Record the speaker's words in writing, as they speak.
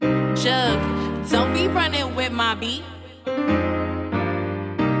jug. Don't be running with my beat.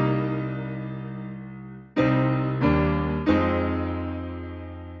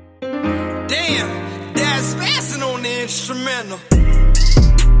 Damn, that's passing on the instrumental.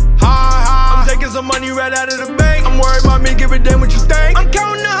 I'm taking some money right out of the bank. I'm worried about me, give a damn what you think. I'm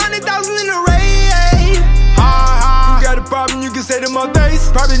counting 100,000 in the rain. You got a problem, you can say them all days.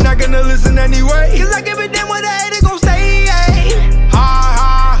 Probably not gonna listen anyway, cause I give a damn what a hater gon' say.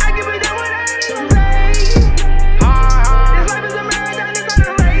 I give a damn what a hater gon' say. This life is a marathon, it's on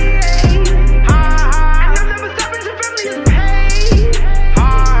the race. And I'm never stopping till family is paid.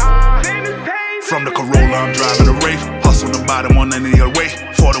 Fame is paid. From the Corolla, I'm driving a Wraith. Hustle the bottom on any other way.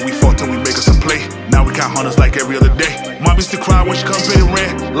 Fought and we fought till we make us a play. Now we count hunters like every other day. Mom used to cry when she come pay the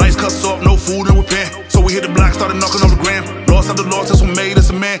rent. Lights cut off, no food and repair. So we hit the block, started knocking on the gram. Lost after lost, that's what made us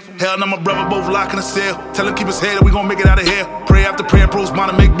a man. Hell, now my brother both locked in the cell. Tell him keep his head and we gon' make it out of here. Pray after prayer, pros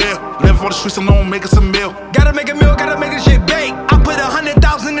bound to make bail. Live for the streets alone, make us a meal. Gotta make a meal, gotta make this shit bake. I put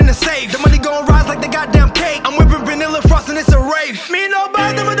 100,000 in the safe. The money gon' rise like the goddamn cake. I'm whipping vanilla frost and it's a rave. Me and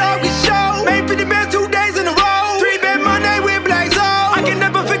OBAS, them a dog we show. Made 50 bands 2 days in a row. 3-band Monday with Black Zoe. I can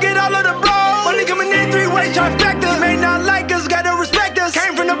never forget all of the blows. Money coming in 3-way trifecta. May not like us, gotta respect us.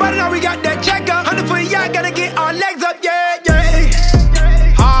 Came from the bottom, now we got that checker. 100 for ya, gotta get our legs up, yeah, yeah.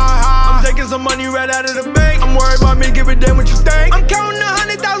 I'm taking some money right out of the bank. I'm worried about me, give a damn what you think. I'm counting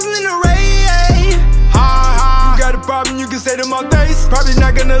 100,000 in the rain. You got a problem, you can say them all days. Probably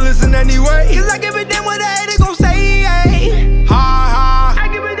not gonna listen anyway, cause I give a damn what a hater gon' say. I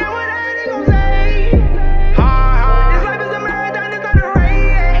give a damn what a hater gon' say. This life is a marathon, it's on the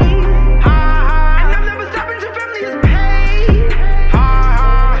race. And I'm never stopping till family is paid.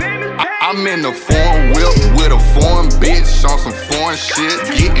 Fame is paid. I'm in the foreign whip with a foreign bitch on some foreign shit.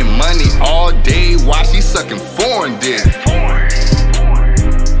 Getting money all day while she sucking foreign dick.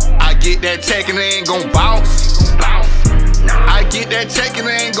 I get that check and it ain't gon' bounce. I get that check and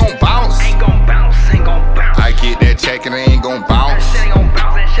it ain't gon' bounce. I get that check and it ain't gon' bounce.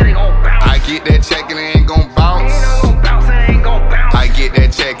 I get that check and it ain't gon' bounce. I get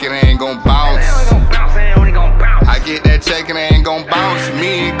that check and it ain't gon' bounce. I get that check and it ain't gon' bounce.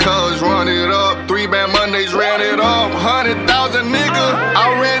 Me and cuz run it up. 3-band Mondays ran it up. 100,000 nigga,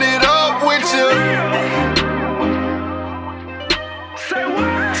 I ran it up with you.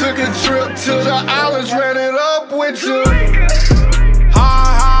 Took a trip to the islands, ran it up with you.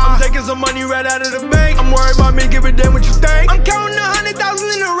 I'm taking some money right out of the bank. I'm worried about me, give a damn what you think. I'm counting 100,000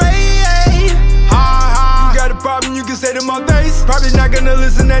 in the rain. You got a problem, you can say them all days. Probably not gonna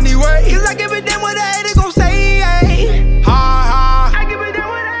listen anyway, cause I give a damn what a hater gon' say.